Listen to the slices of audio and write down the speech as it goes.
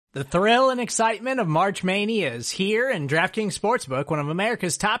The thrill and excitement of March Mania is here, and DraftKings Sportsbook, one of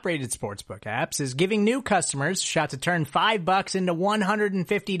America's top-rated sportsbook apps, is giving new customers a shot to turn $5 into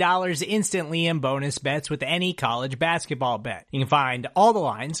 $150 instantly in bonus bets with any college basketball bet. You can find all the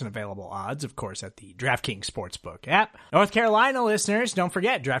lines and available odds, of course, at the DraftKings Sportsbook app. North Carolina listeners, don't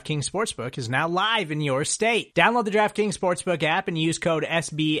forget, DraftKings Sportsbook is now live in your state. Download the DraftKings Sportsbook app and use code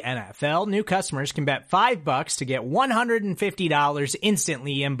SBNFL. New customers can bet $5 to get $150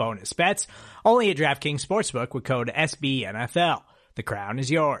 instantly in bonus bets, only at DraftKings Sportsbook with code SBNFL. The crown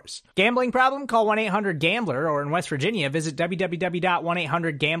is yours. Gambling problem? Call 1-800-GAMBLER, or in West Virginia, visit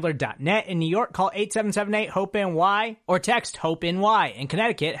www.1800gambler.net. In New York, call 8778-HOPE-NY or text HOPE-NY. In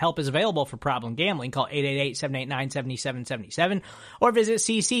Connecticut, help is available for problem gambling. Call 888-789-7777 or visit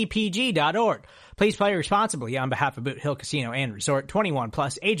ccpg.org. Please play responsibly on behalf of Boot Hill Casino and Resort. 21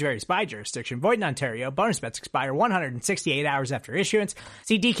 plus, age varies by jurisdiction. Void in Ontario. Bonus bets expire 168 hours after issuance.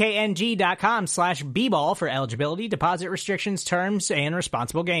 See dkng.com/bball for eligibility, deposit restrictions, terms, and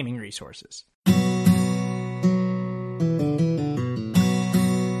responsible gaming resources.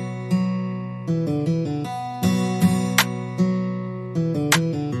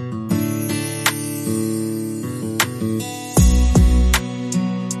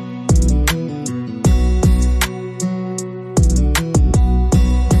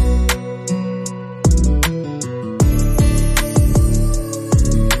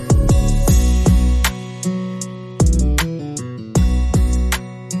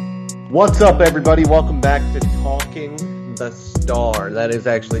 What's up, everybody? Welcome back to Talking the Star. That is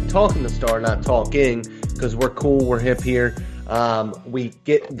actually Talking the Star, not talking, because we're cool, we're hip here. We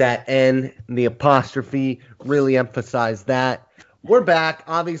get that N, the apostrophe, really emphasize that. We're back.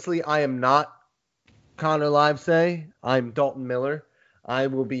 Obviously, I am not Connor Livesay. I'm Dalton Miller. I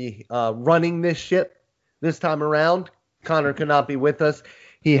will be running this ship this time around. Connor could not be with us.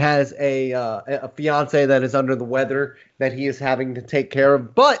 He has a fiance that is under the weather that he is having to take care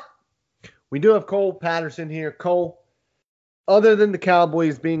of, but we do have Cole Patterson here. Cole, other than the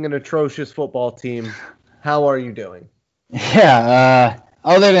Cowboys being an atrocious football team, how are you doing? Yeah,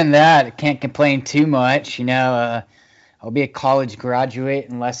 other than that, I can't complain too much. You know, I'll be a college graduate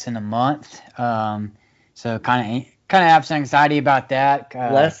in less than a month. So kind of have some anxiety about that.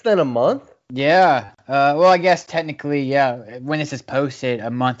 Less than a month? Yeah. Well, I guess technically, yeah. When this is posted, a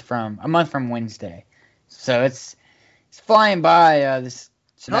month from Wednesday. So it's flying by. This.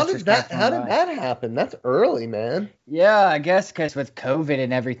 How did that happen? That's early, man. Yeah, I guess because with COVID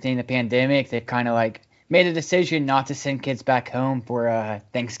and everything, the pandemic, they kind of like made a decision not to send kids back home for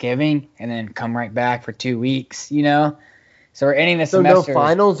Thanksgiving and then come right back for 2 weeks, you know? So we're ending the semester. So no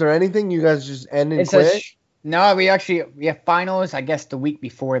finals or anything? You guys just end and quit? No, we have finals, I guess, the week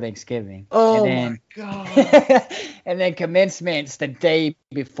before Thanksgiving. Oh, my God. And then commencement's the day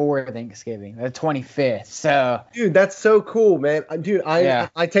before Thanksgiving, the 25th. So, dude, that's so cool, man. Dude,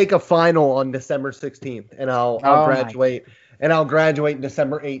 I take a final on December 16th, and I'll graduate. And I'll graduate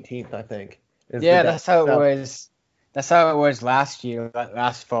December 18th, I think. Yeah, that's how it was. That's how it was last year,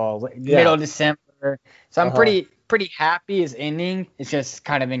 last fall, middle of December. So I'm pretty happy it's ending. It's just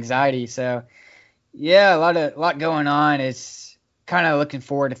kind of anxiety. So, yeah, a lot going on. It's kind of looking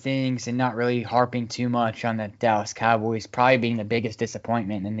forward to things and not really harping too much on the Dallas Cowboys probably being the biggest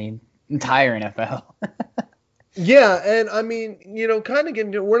disappointment in the entire NFL. Yeah, and I mean, you know, kind of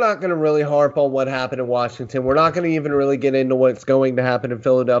we're not going to really harp on what happened in Washington. We're not going to even really get into what's going to happen in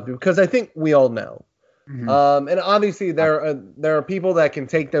Philadelphia because I think we all know. Mm-hmm. And obviously there are people that can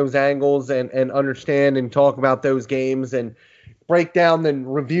take those angles and understand and talk about those games and break down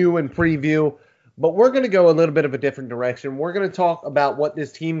and review and preview. But we're going to go a little bit of a different direction. We're going to talk about what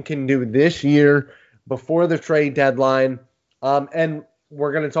this team can do this year before the trade deadline. And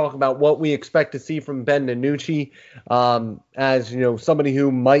we're going to talk about what we expect to see from Ben DiNucci as, you know, somebody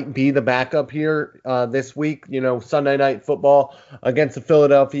who might be the backup here this week, you know, Sunday Night Football against the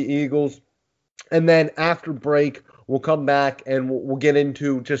Philadelphia Eagles. And then after break, we'll come back and we'll get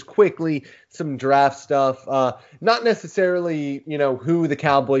into just quickly some draft stuff. Not necessarily, you know, who the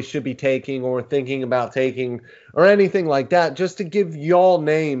Cowboys should be taking or thinking about taking or anything like that, just to give y'all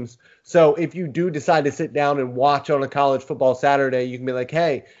names. So if you do decide to sit down and watch on a college football Saturday, you can be like,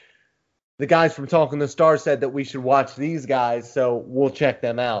 hey, the guys from Talkin The Star said that we should watch these guys, so we'll check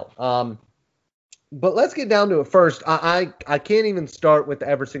them out. But let's get down to it first. I can't even start with the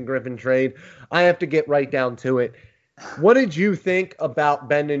Everson Griffin trade. I have to get right down to it. What did you think about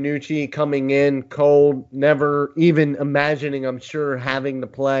Ben DiNucci coming in cold, never even imagining, I'm sure, having to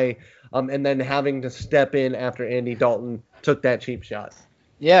play, and then having to step in after Andy Dalton took that cheap shot?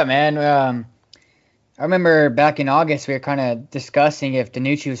 Yeah, man. I remember back in August we were kind of discussing if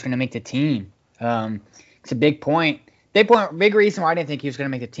DiNucci was going to make the team. It's a big point. Big reason why I didn't think he was going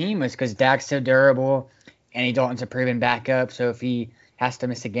to make the team was because Dak's so durable, and Dalton's a proven backup. So if he has to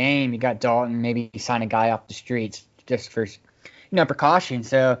miss a game, you got Dalton, maybe sign a guy off the streets just for precaution.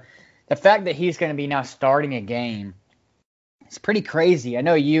 So the fact that he's going to be now starting a game, it's pretty crazy. I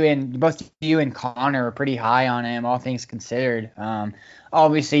know both you and Connor are pretty high on him, all things considered.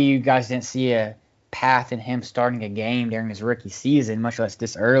 Obviously, you guys didn't see a path in him starting a game during his rookie season, much less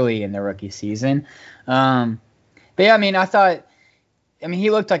this early in the rookie season. But yeah, he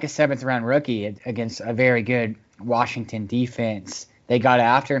looked like a 7th-round rookie against a very good Washington defense. They got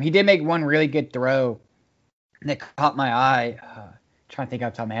after him. He did make one really good throw that caught my eye. Trying to think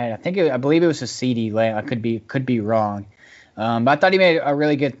off the top of my head. I believe it was a CD lay. I could be wrong. But I thought he made a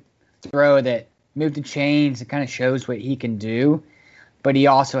really good throw that moved the chains. It kind of shows what he can do. But he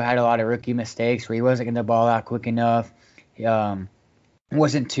also had a lot of rookie mistakes where he wasn't getting the ball out quick enough.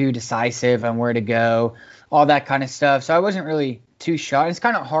 Wasn't too decisive on where to go, all that kind of stuff. So I wasn't really too shocked. It's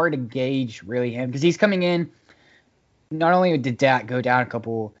kind of hard to gauge really him because he's coming in. Not only did Dak go down a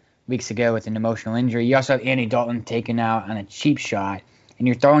couple weeks ago with an emotional injury, you also have Andy Dalton taken out on a cheap shot, and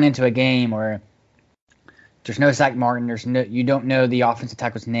you're thrown into a game where there's no Zach Martin. You don't know the offensive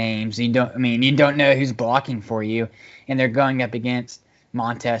tackles' names. You don't know who's blocking for you, and they're going up against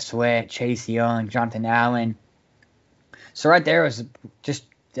Montez Sweat, Chase Young, Jonathan Allen. So right there is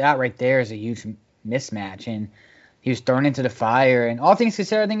a huge mismatch, and he was thrown into the fire. And all things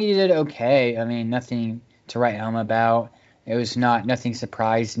considered, I think he did okay. Nothing to write home about. It was nothing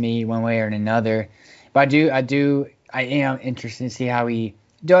surprised me one way or another. But I am interested to see how he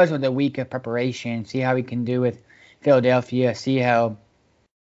does with a week of preparation, see how he can do with Philadelphia, see how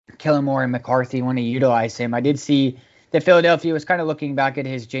Killamore and McCarthy want to utilize him. I did see that Philadelphia was kind of looking back at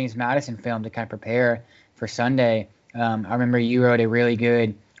his James Madison film to kind of prepare for Sunday. I remember you wrote a really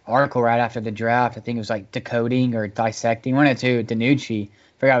good article right after the draft. I think it was like decoding or dissecting, one or two, DiNucci.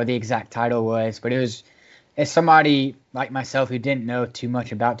 Forgot what the exact title was, but it was, as somebody like myself who didn't know too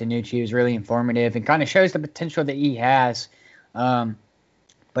much about DiNucci, it was really informative and kind of shows the potential that he has.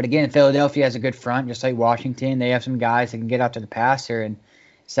 But again, Philadelphia has a good front, just like Washington. They have some guys that can get after the passer. And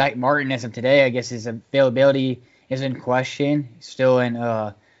Zach Martin, as of today, I guess his availability is in question. Still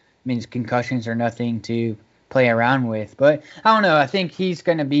his concussions are nothing to play around with. But I don't know. I think he's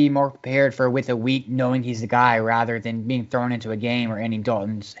going to be more prepared with a week knowing he's the guy rather than being thrown into a game where Andy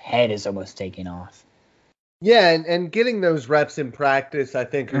Dalton's head is almost taken off. Yeah, and getting those reps in practice, I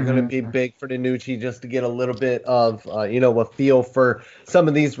think, are going to be big for DiNucci just to get a little bit of, a feel for some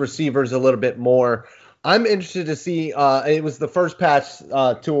of these receivers a little bit more. I'm interested to see. It was the first patch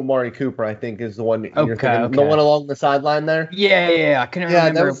to Amari Cooper, I think, is the one you're thinking. Okay. The one along the sideline there? Yeah. I couldn't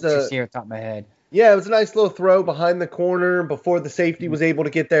remember what to see off the top of my head. Yeah, it was a nice little throw behind the corner before the safety was able to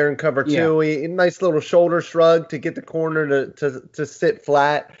get there and cover two. A nice little shoulder shrug to get the corner to sit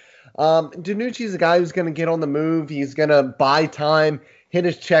flat. DiNucci's a guy who's going to get on the move. He's going to buy time, hit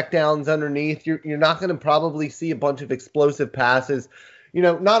his checkdowns underneath. You're not going to probably see a bunch of explosive passes,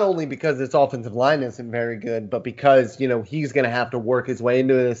 not only because his offensive line isn't very good, but because, he's going to have to work his way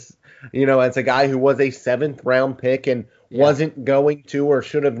into this, as a guy who was a 7th-round pick and wasn't going to or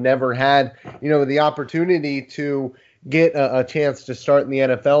should have never had, the opportunity to get a chance to start in the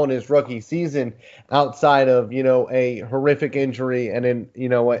NFL in his rookie season outside of, a horrific injury and an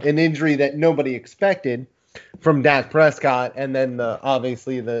injury that nobody expected from Dak Prescott, and then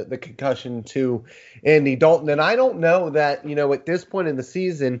obviously the concussion to Andy Dalton. And I don't know that, at this point in the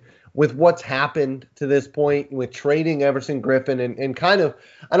season, with what's happened to this point with trading Everson Griffin and kind of,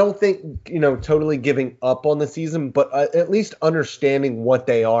 I don't think, totally giving up on the season, but at least understanding what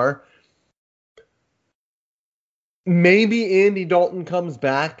they are. Maybe Andy Dalton comes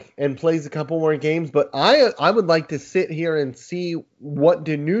back and plays a couple more games, but I would like to sit here and see what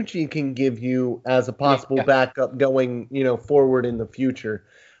DiNucci can give you as a possible backup going, forward in the future.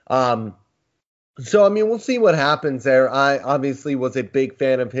 So, we'll see what happens there. I obviously was a big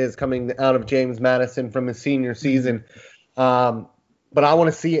fan of his coming out of James Madison from his senior season, but I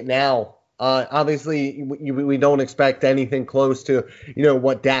want to see it now. Obviously, we don't expect anything close to,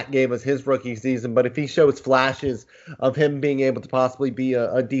 what Dak gave us his rookie season. But if he shows flashes of him being able to possibly be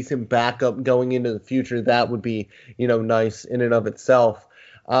a decent backup going into the future, that would be, nice in and of itself.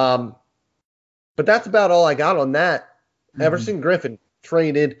 But that's about all I got on that. Everson Griffin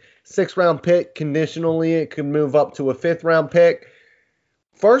traded, 6th-round pick conditionally. It could move up to a 5th-round pick.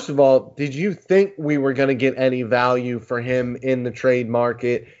 First of all, did you think we were going to get any value for him in the trade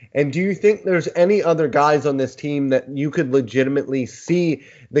market? And do you think there's any other guys on this team that you could legitimately see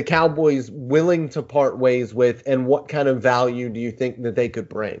the Cowboys willing to part ways with, and what kind of value do you think that they could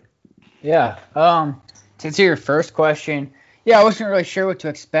bring? Yeah. To answer your first question, yeah, I wasn't really sure what to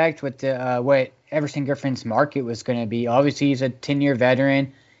expect with what Everson Griffin's market was going to be. Obviously, he's a 10-year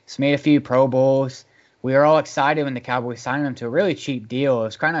veteran. He's made a few Pro Bowls. We were all excited when the Cowboys signed him to a really cheap deal. It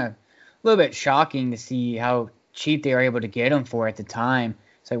was kind of a little bit shocking to see how cheap they were able to get him for at the time.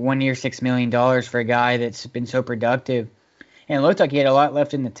 It's like 1 year, $6 million for a guy that's been so productive. And it looked like he had a lot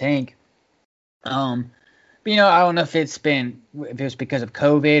left in the tank. But, I don't know if it was because of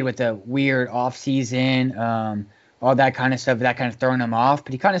COVID with the weird offseason, all that kind of stuff, that kind of throwing him off.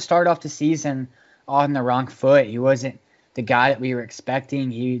 But he kind of started off the season on the wrong foot. He wasn't the guy that we were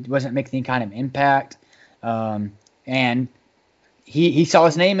expecting. He wasn't making any kind of impact. And he saw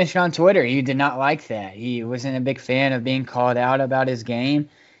his name mentioned on Twitter. He did not like that. He wasn't a big fan of being called out about his game.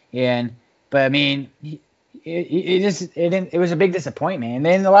 But I mean, it was a big disappointment. And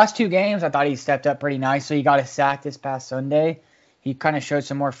then the last two games, I thought he stepped up pretty nicely. He got a sack this past Sunday. He kind of showed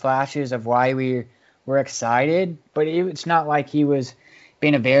some more flashes of why we were excited. But it's not like he was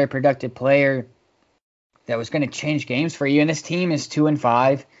being a very productive player that was going to change games for you. And this team is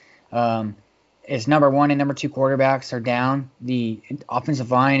 2-5. His number 1 and number 2 quarterbacks are down. The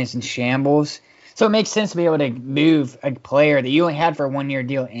offensive line is in shambles. So it makes sense to be able to move a player that you only had for a 1-year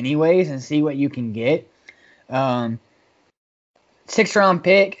deal anyways and see what you can get. 6th-round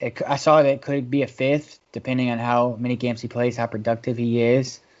pick, I saw that it could be a 5th, depending on how many games he plays, how productive he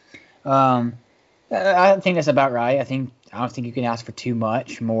is. I think that's about right. I don't think you can ask for too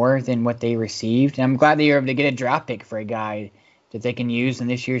much more than what they received. And I'm glad they were able to get a draft pick for a guy that they can use in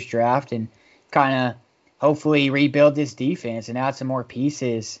this year's draft and kind of hopefully rebuild this defense and add some more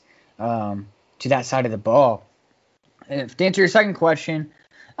pieces to that side of the ball. And to answer your second question,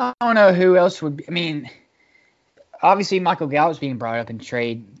 I don't know who else would be. I mean, obviously Michael Gallup's being brought up in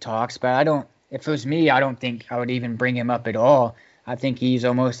trade talks, but if it was me, I don't think I would even bring him up at all. I think he's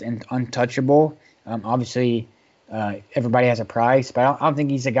almost untouchable. Obviously, everybody has a price, but I don't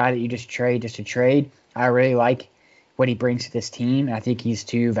think he's a guy that you just trade just to trade. I really like what he brings to this team, and I think he's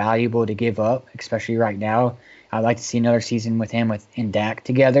too valuable to give up, especially right now. I'd like to see another season with him and Dak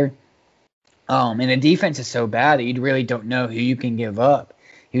together. And the defense is so bad that you really don't know who you can give up,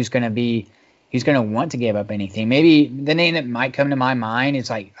 who's going to want to give up anything. Maybe the name that might come to my mind is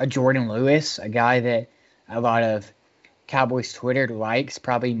like a Jordan Lewis, a guy that a lot of Cowboys Twitter likes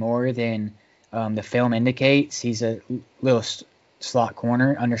probably more than the film indicates. He's a little slot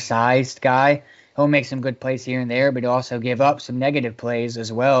corner, undersized guy. He'll make some good plays here and there, but he'll also give up some negative plays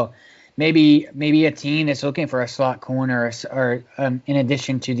as well. Maybe a team that's looking for a slot corner or in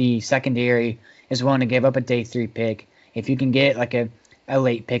addition to the secondary is willing to give up a day 3 pick. If you can get like a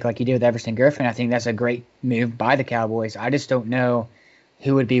late pick like you did with Everson Griffin, I think that's a great move by the Cowboys. I just don't know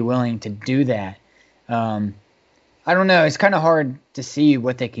who would be willing to do that. I don't know. It's kind of hard to see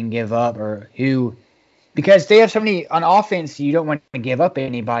what they can give up or who, because they have so many on offense. You don't want to give up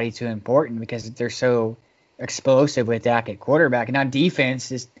anybody too important because they're so explosive with Dak at quarterback. And on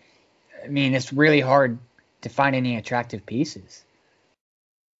defense, it's really hard to find any attractive pieces.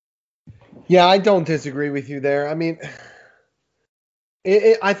 Yeah, I don't disagree with you there. I mean,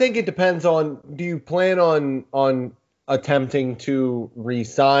 I think it depends on, do you plan on attempting to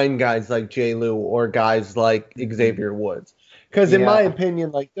re-sign guys like J. Lou or guys like Xavier Woods? Because in my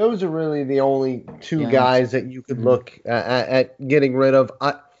opinion, like those are really the only two guys that you could look at getting rid of.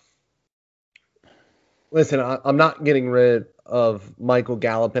 I'm not getting rid of Michael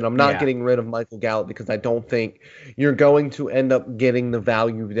Gallup, and I'm not getting rid of Michael Gallup because I don't think you're going to end up getting the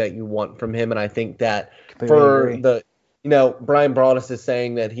value that you want from him. And I think that Brian Broaddus is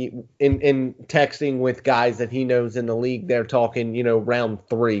saying that he in texting with guys that he knows in the league, they're talking, round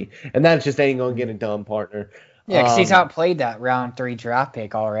 3, and that just ain't gonna get it done, partner. Yeah, because he's outplayed that round 3 draft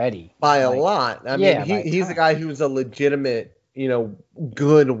pick already by a lot. I mean, he's a guy who's a legitimate,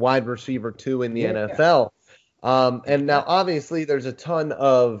 good wide receiver too in the NFL. And now obviously there's a ton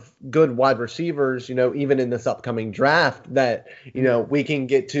of good wide receivers, even in this upcoming draft that, we can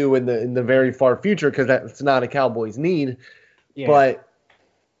get to in the very far future, because that's not a Cowboys need, but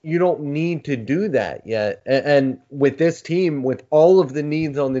you don't need to do that yet. And with this team, with all of the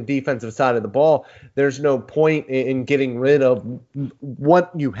needs on the defensive side of the ball, there's no point in getting rid of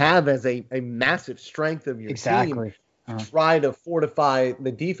what you have as a massive strength of your team. Try to fortify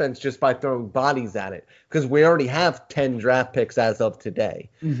the defense just by throwing bodies at it, because we already have 10 draft picks as of today.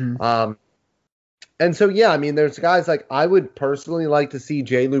 And so, yeah, I mean, there's guys like I would personally like to see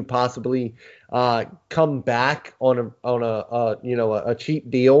J-Lou possibly come back on a cheap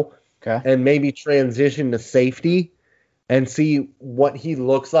deal and maybe transition to safety and see what he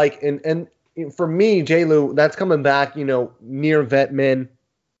looks like. And for me, J-Lou, that's coming back, near vet min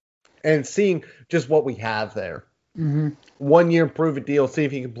and seeing just what we have there. 1 year prove it deal, see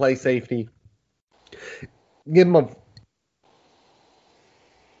if he can play safety. Give him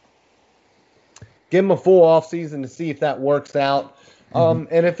a full offseason to see if that works out. And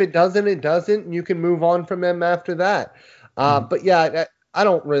if it doesn't, it doesn't. You can move on from him after that. But, yeah, I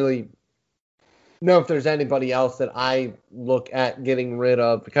don't really know if there's anybody else that I look at getting rid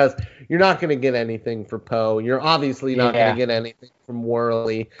of because you're not going to get anything for Poe. You're obviously not going to get anything from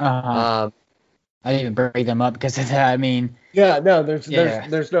Worley. I didn't even bring them up because of that. I mean,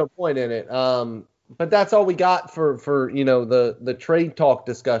 there's no point in it. But that's all we got for the trade talk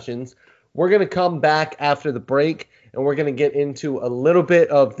discussions. We're going to come back after the break, and we're going to get into a little bit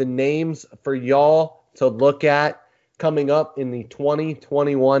of the names for y'all to look at coming up in the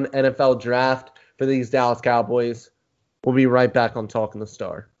 2021 NFL Draft for these Dallas Cowboys. We'll be right back on Talkin the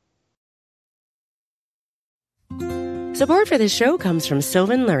Star. Support for this show comes from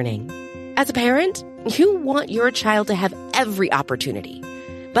Sylvan Learning. As a parent, you want your child to have every opportunity,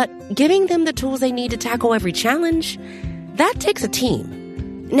 but giving them the tools they need to tackle every challenge, that takes a team.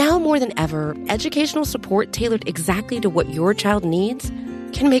 Now more than ever, educational support tailored exactly to what your child needs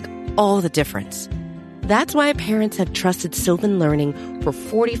can make all the difference. That's why parents have trusted Sylvan Learning for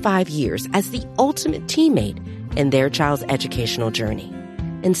 45 years as the ultimate teammate in their child's educational journey,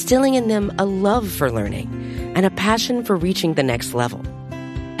 instilling in them a love for learning and a passion for reaching the next level.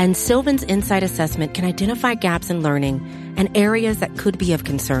 And Sylvan's Insight Assessment can identify gaps in learning and areas that could be of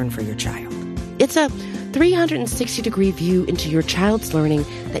concern for your child. It's a 360-degree view into your child's learning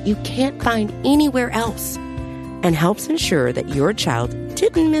that you can't find anywhere else and helps ensure that your child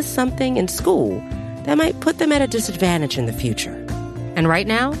didn't miss something in school that might put them at a disadvantage in the future. And right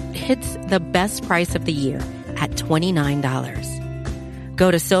now, it's the best price of the year at $29. Go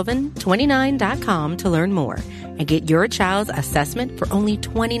to sylvan29.com to learn more and get your child's assessment for only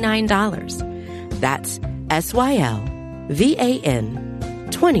 $29. That's SYLVAN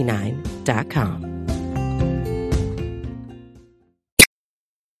 29.com.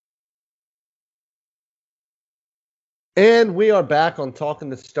 And we are back on Talkin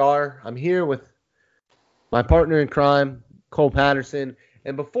the Star. I'm here with my partner in crime, Cole Patterson.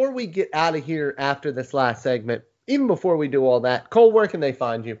 And before we get out of here after this last segment, even before we do all that, Cole, where can they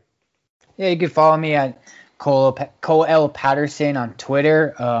find you? Yeah, you can follow me at Cole L. Patterson on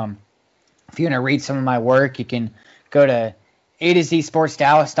Twitter. If you want to read some of my work, you can go to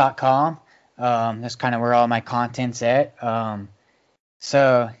A2ZSportsDallas.com. That's kind of where all my content's at.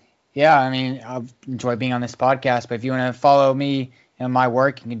 Yeah, I mean, I've enjoyed being on this podcast, but if you want to follow me and my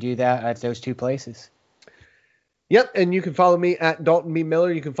work, you can do that at those two places. Yep, and you can follow me at Dalton B.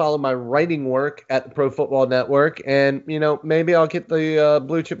 Miller. You can follow my writing work at the Pro Football Network. And, maybe I'll get the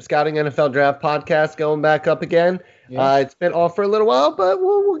Blue Chip Scouting NFL Draft podcast going back up again. Yeah. It's been off for a little while, but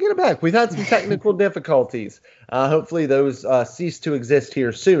we'll get it back. We've had some technical difficulties. Hopefully those cease to exist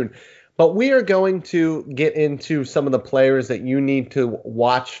here soon. But we are going to get into some of the players that you need to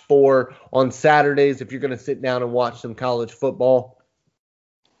watch for on Saturdays if you're going to sit down and watch some college football.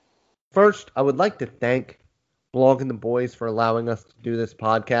 First, I would like to thank Blogging the Boys for allowing us to do this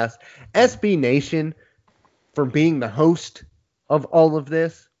podcast. SB Nation for being the host of all of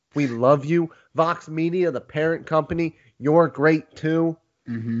this. We love you. Vox Media, the parent company, you're great too.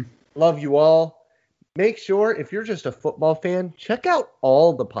 Love you all. Make sure, if you're just a football fan, check out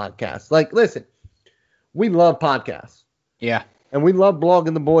all the podcasts. Listen, we love podcasts. Yeah. And we love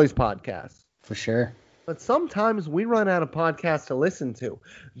Blogging the Boys podcasts. For sure. But sometimes we run out of podcasts to listen to.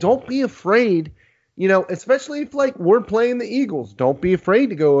 Don't be afraid, especially if, we're playing the Eagles. Don't be afraid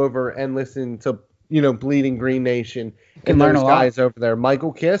to go over and listen to, Bleeding Green Nation and those guys over there.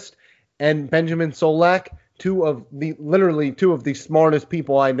 Michael Kist and Benjamin Solak. Two of the smartest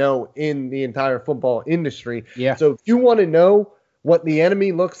people I know in the entire football industry. Yeah. So if you want to know what the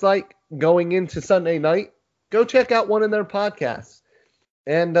enemy looks like going into Sunday night, go check out one of their podcasts.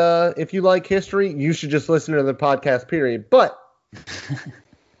 And if you like history, you should just listen to their podcast, period. But,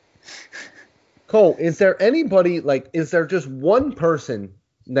 Cole, is there anybody, is there just one person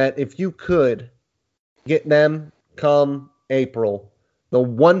that if you could get them come April, the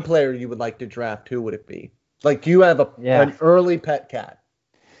one player you would like to draft, who would it be? You have an early pet cat.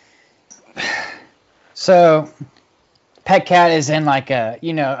 So, Petcat is in like a,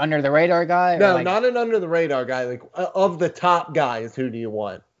 under the radar guy? No, not an under the radar guy. Like of the top guys, who do you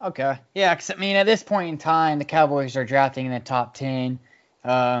want? Okay. Yeah, because, at this point in time, the Cowboys are drafting in the top 10.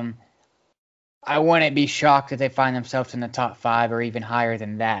 I wouldn't be shocked if they find themselves in the top 5 or even higher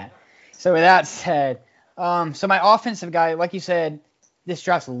than that. So with that said, so my offensive guy, like you said, this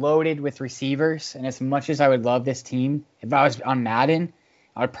draft's loaded with receivers. And as much as I would love this team, if I was on Madden,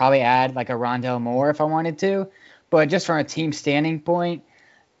 I would probably add like a Rondell Moore if I wanted to. But just from a team standing point,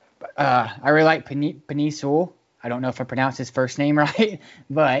 I really like Penei Sewell. I don't know if I pronounced his first name right,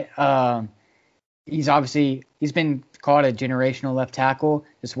 but he's been called a generational left tackle.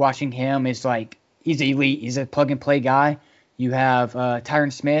 Just watching him is like, he's elite. He's a plug-and-play guy. You have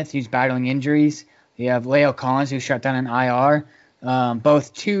Tyron Smith, who's battling injuries. You have Leo Collins, who's shut down an IR.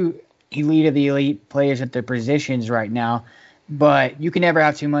 Both two elite of the elite players at their positions right now. But you can never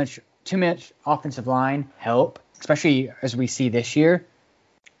have too much offensive line help, especially as we see this year.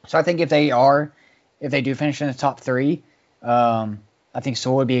 So I think if they do finish in the top 3, I think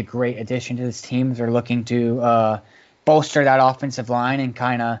Sewell would be a great addition to this team. They're looking to bolster that offensive line and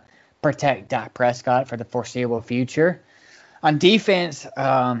kind of protect Dak Prescott for the foreseeable future. On defense,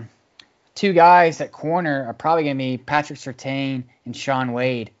 2 guys at corner are probably going to be Patrick Surtain and Shaun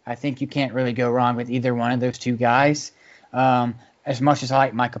Wade. I think you can't really go wrong with either one of those 2 guys. As much as I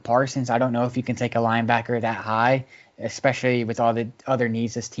like Micah Parsons, I don't know if you can take a linebacker that high, especially with all the other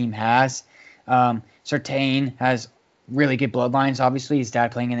needs this team has. Surtain has really good bloodlines, obviously. His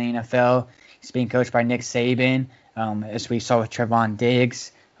dad playing in the NFL. He's being coached by Nick Saban, as we saw with Trevon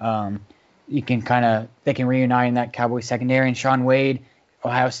Diggs. They can reunite in that Cowboys secondary. And Shaun Wade,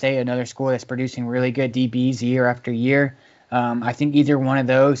 Ohio State, another school that's producing really good DBs year after year. I think either one of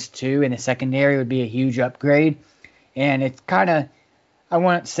those 2 in the secondary would be a huge upgrade. And it's I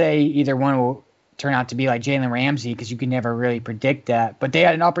wouldn't say either one will turn out to be like Jalen Ramsey, because you can never really predict that. But they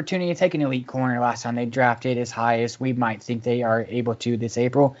had an opportunity to take an elite corner last time they drafted as high as we might think they are able to this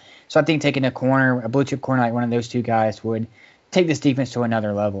April. So I think taking a blue chip corner like one of those 2 guys would take this defense to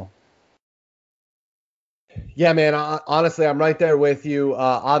another level. Yeah, man. Honestly, I'm right there with you.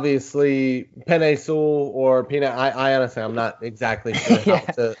 Obviously, Penei Sewell or Peanut. I honestly, I'm not exactly sure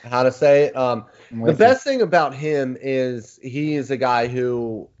how to say it. The best thing about him is he is a guy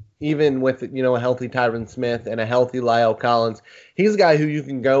who, even with a healthy Tyron Smith and a healthy Lyle Collins, he's a guy who you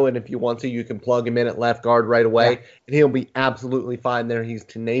can go, and if you want to, you can plug him in at left guard right away, and he'll be absolutely fine there. He's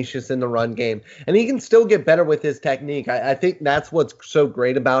tenacious in the run game, and he can still get better with his technique. I think that's what's so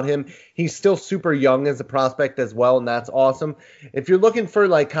great about him. He's still super young as a prospect as well, and that's awesome. If you're looking for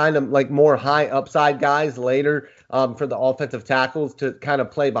more high upside guys later for the offensive tackles to kind of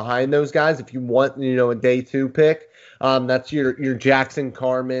play behind those guys, if you want a day 2 pick, that's your Jackson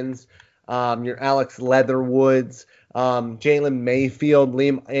Carmans, your Alex Leatherwoods, Jalen Mayfield,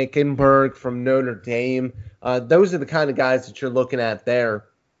 Liam Eichenberg from Notre Dame. Those are the kind of guys that you're looking at there.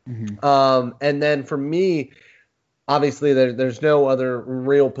 Mm-hmm. And then for me, obviously there's no other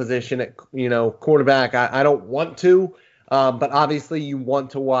real position at quarterback. I don't want to, but obviously you want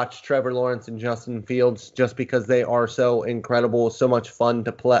to watch Trevor Lawrence and Justin Fields just because they are so incredible, so much fun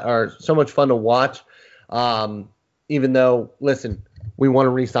to play, or so much fun to watch. Even though, listen, we want to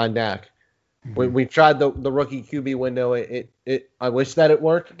re-sign Dak. Mm-hmm. We tried the rookie QB window. I wish that it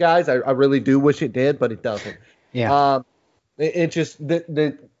worked, guys. I really do wish it did, but it doesn't. Yeah. It just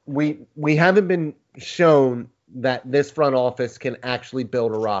we haven't been shown that this front office can actually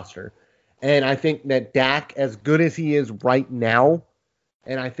build a roster, and I think that Dak, as good as he is right now,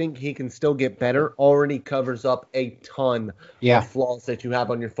 and I think he can still get better, already covers up a ton of flaws that you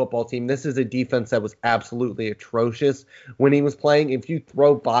have on your football team. This is a defense that was absolutely atrocious when he was playing. If you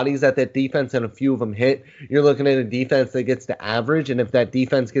throw bodies at that defense and a few of them hit, you're looking at a defense that gets to average. And if that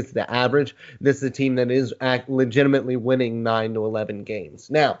defense gets to average, this is a team that is legitimately winning 9 to 11 games.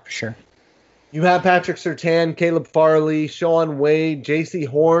 Now, sure. You have Patrick Surtain, Caleb Farley, Shaun Wade, J.C.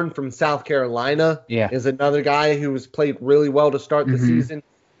 Horn from South Carolina is another guy who has played really well to start the season.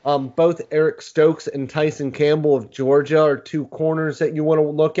 Both Eric Stokes and Tyson Campbell of Georgia are 2 corners that you want to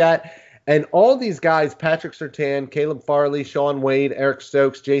look at. And all these guys, Patrick Surtain, Caleb Farley, Shaun Wade, Eric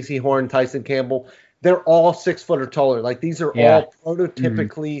Stokes, J.C. Horn, Tyson Campbell, they're all 6 foot or taller. Like, these are all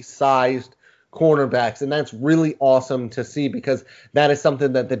prototypically sized cornerbacks, and that's really awesome to see, because that is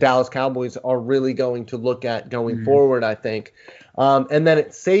something that the Dallas Cowboys are really going to look at going forward, I think. And then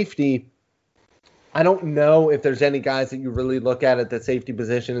at safety, I don't know if there's any guys that you really look at the safety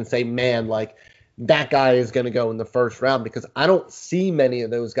position and say, man, like, that guy is going to go in the first round, because I don't see many of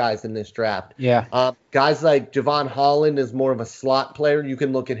those guys in this draft. Yeah. Guys like Javon Holland is more of a slot player. You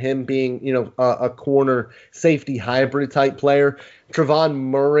can look at him being, a corner safety hybrid type player. Trevon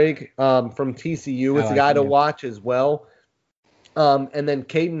Murray from TCU is a guy to watch as well. And then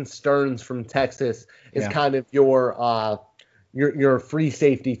Caden Stearns from Texas is kind of your free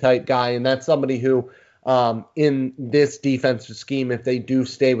safety type guy, and that's somebody who, in this defensive scheme, if they do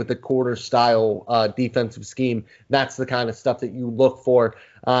stay with the quarter style defensive scheme, that's the kind of stuff that you look for.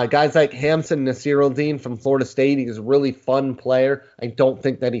 Guys like Hamson Nasiruddin from Florida State, he's a really fun player. I don't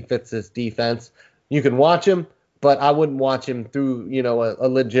think that he fits this defense. You can watch him, but I wouldn't watch him through, a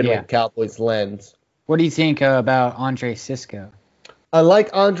legitimate Cowboys lens. What do you think about Andre Cisco? I like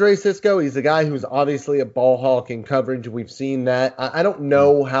Andre Cisco. He's a guy who's obviously a ball hawk in coverage. We've seen that. I don't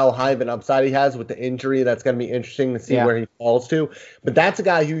know how high of an upside he has with the injury. That's going to be interesting to see where he falls to. But that's a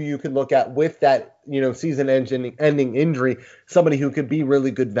guy who you can look at with that, season-ending injury, somebody who could be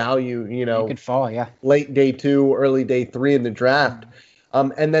really good value, He could fall, late day 2, early day 3 in the draft.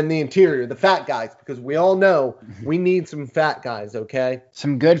 And then the interior, the fat guys, because we all know we need some fat guys, okay?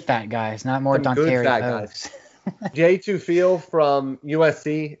 Some good fat guys, not more Dontari guys. Jay Tufil from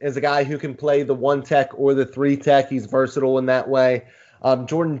USC is a guy who can play the 1 tech or the 3 tech. He's versatile in that way.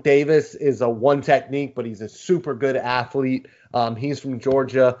 Jordan Davis is a 1 technique, but he's a super good athlete. He's from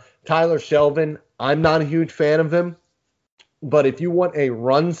Georgia. Tyler Shelvin, I'm not a huge fan of him, but if you want a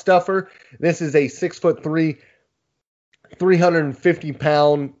run stuffer, this is a 6'3",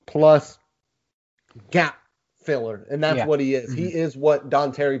 350-pound plus gap filler, and that's what he is. He is what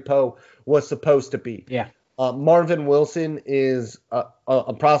Dontari Poe was supposed to be. Yeah. Marvin Wilson is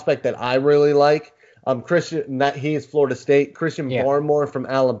a prospect that I really like. He is Florida State. Christian Barmore from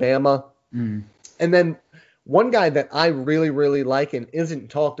Alabama. And then one guy that I really, really like and isn't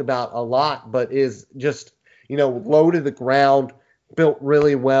talked about a lot, but is just, low to the ground, built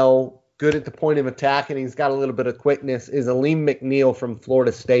really well, good at the point of attack, and he's got a little bit of quickness, is Aleem McNeil from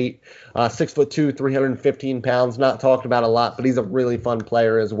Florida State. 6'2", 315 pounds, not talked about a lot, but he's a really fun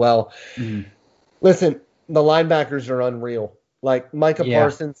player as well. Listen, the linebackers are unreal. Like Micah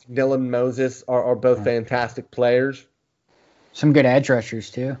Parsons, Dylan Moses are both fantastic players. Some good edge rushers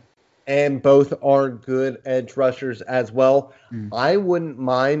too. And both are good edge rushers as well. I wouldn't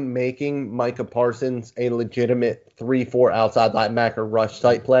mind making Micah Parsons a legitimate 3-4 outside linebacker rush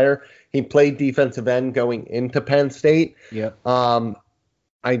type player. He played defensive end going into Penn State. I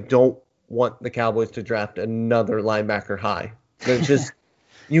don't want the Cowboys to draft another linebacker high. There's just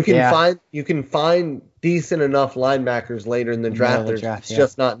you can find decent enough linebackers later in the draft. It's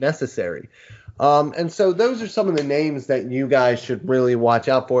just not necessary. And so those are some of the names that you guys should really watch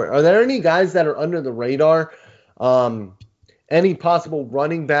out for. Are there any guys that are under the radar? Any possible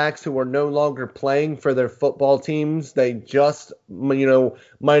running backs who are no longer playing for their football teams? They just,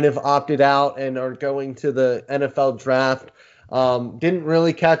 might have opted out and are going to the NFL draft. Didn't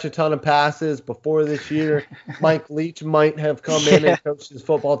really catch a ton of passes before this year. Mike Leach might have come in and coached his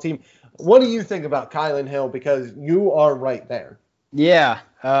football team. What do you think about Kylan Hill? Because you are right there. Yeah.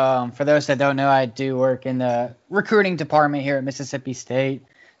 For those that don't know, I do work in the recruiting department here at Mississippi State.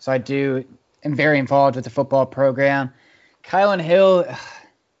 So am very involved with the football program. Kylan Hill,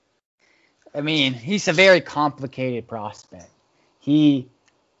 he's a very complicated prospect.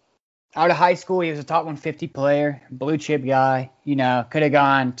 Out of high school, he was a top 150 player, blue chip guy, could have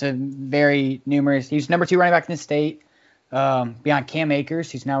gone to very numerous. He was number 2 running back in the state, beyond Cam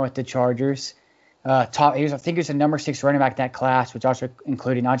Akers, who's now with the Chargers. I think he was the number 6 running back in that class, which also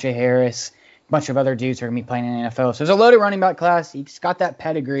included Najee Harris, a bunch of other dudes who are going to be playing in the NFL. So it's a loaded running back class. He's got that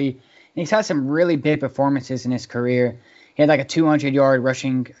pedigree, and he's had some really big performances in his career. He had like a 200-yard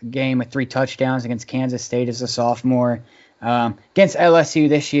rushing game with 3 touchdowns against Kansas State as a sophomore. Against LSU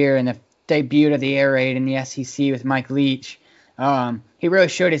this year in the debut of the air raid in the SEC with Mike Leach. He really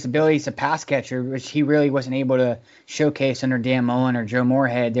showed his ability as a pass catcher, which he really wasn't able to showcase under Dan Mullen or Joe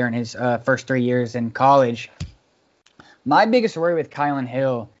Moorhead during his first 3 years in college. My biggest worry with Kylan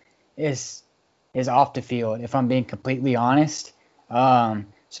Hill is off the field, if I'm being completely honest. So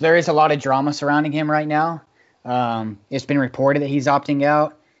there is a lot of drama surrounding him right now. It's been reported that he's opting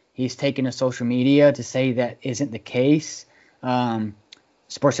out. He's taken to social media to say that isn't the case.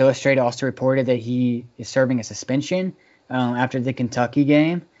 Sports Illustrated also reported that he is serving a suspension after the Kentucky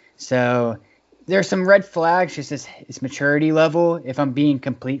game. So there's some red flags, just his maturity level, if I'm being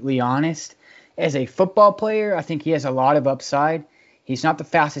completely honest. As a football player, I think he has a lot of upside. He's not the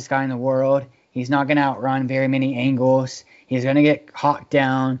fastest guy in the world. He's not going to outrun very many angles. He's going to get hawked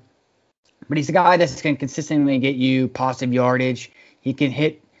down. But he's a guy that's going to consistently get you positive yardage. He can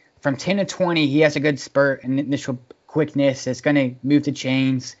hit from 10 to 20, he has a good spurt and initial quickness. It's going to move the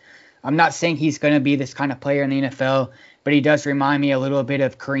chains. I'm not saying he's going to be this kind of player in the NFL, but he does remind me a little bit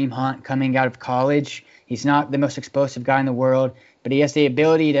of Kareem Hunt coming out of college. He's not the most explosive guy in the world, but he has the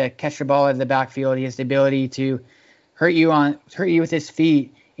ability to catch the ball out of the backfield. He has the ability to hurt you with his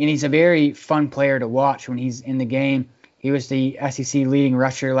feet, and he's a very fun player to watch when he's in the game. He was the SEC leading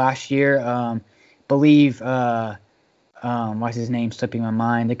rusher last year. What's his name slipping my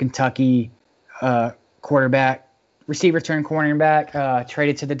mind? The Kentucky receiver turned cornerback,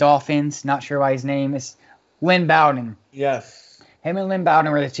 traded to the Dolphins. Not sure why his name is Lynn Bowden. Yes. Him and Lynn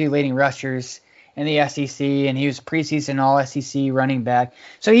Bowden were the two leading rushers in the SEC, and he was preseason all-SEC running back.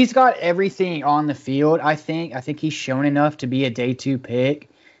 So he's got everything on the field. I think he's shown enough to be a day 2 pick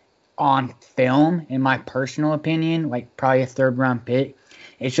on film, in my personal opinion, like probably a 3rd-round pick.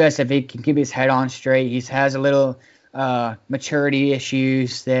 It's just if he can keep his head on straight, he has a little maturity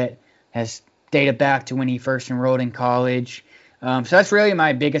issues that has dated back to when he first enrolled in college. So that's really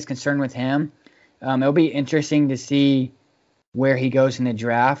my biggest concern with him. It'll be interesting to see where he goes in the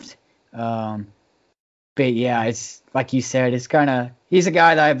draft. But yeah, it's like you said, he's a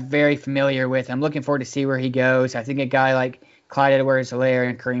guy that I'm very familiar with. I'm looking forward to see where he goes. I think a guy like Clyde Edwards-Helaire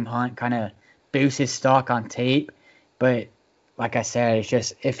and Kareem Hunt kind of boosts his stock on tape. But like I said, it's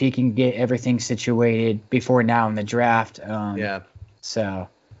just if he can get everything situated before now in the draft. So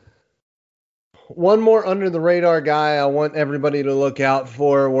one more under the radar guy I want everybody to look out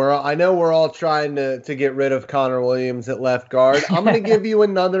for. I know we're all trying to get rid of Connor Williams at left guard. I'm going to give you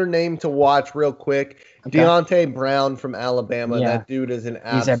another name to watch real quick. Okay. Deontay Brown from Alabama. Yeah. That dude is an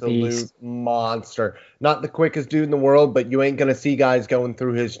absolute monster. Not the quickest dude in the world, but you ain't going to see guys going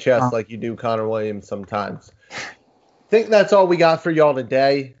through his chest like you do Connor Williams sometimes. I think that's all we got for y'all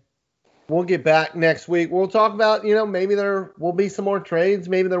today. We'll get back next week. We'll talk about, maybe there will be some more trades.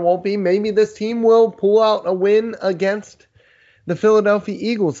 Maybe there won't be. Maybe this team will pull out a win against the Philadelphia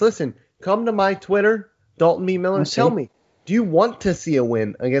Eagles. Listen, come to my Twitter, Dalton B. Miller. Tell me, do you want to see a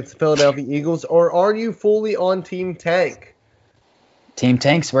win against the Philadelphia Eagles, or are you fully on Team Tank? Team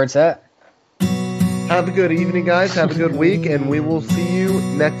Tank's where it's at. Have a good evening, guys. Have a good week, and we will see you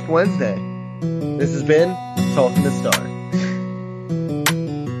next Wednesday. This has been Talkin The Star.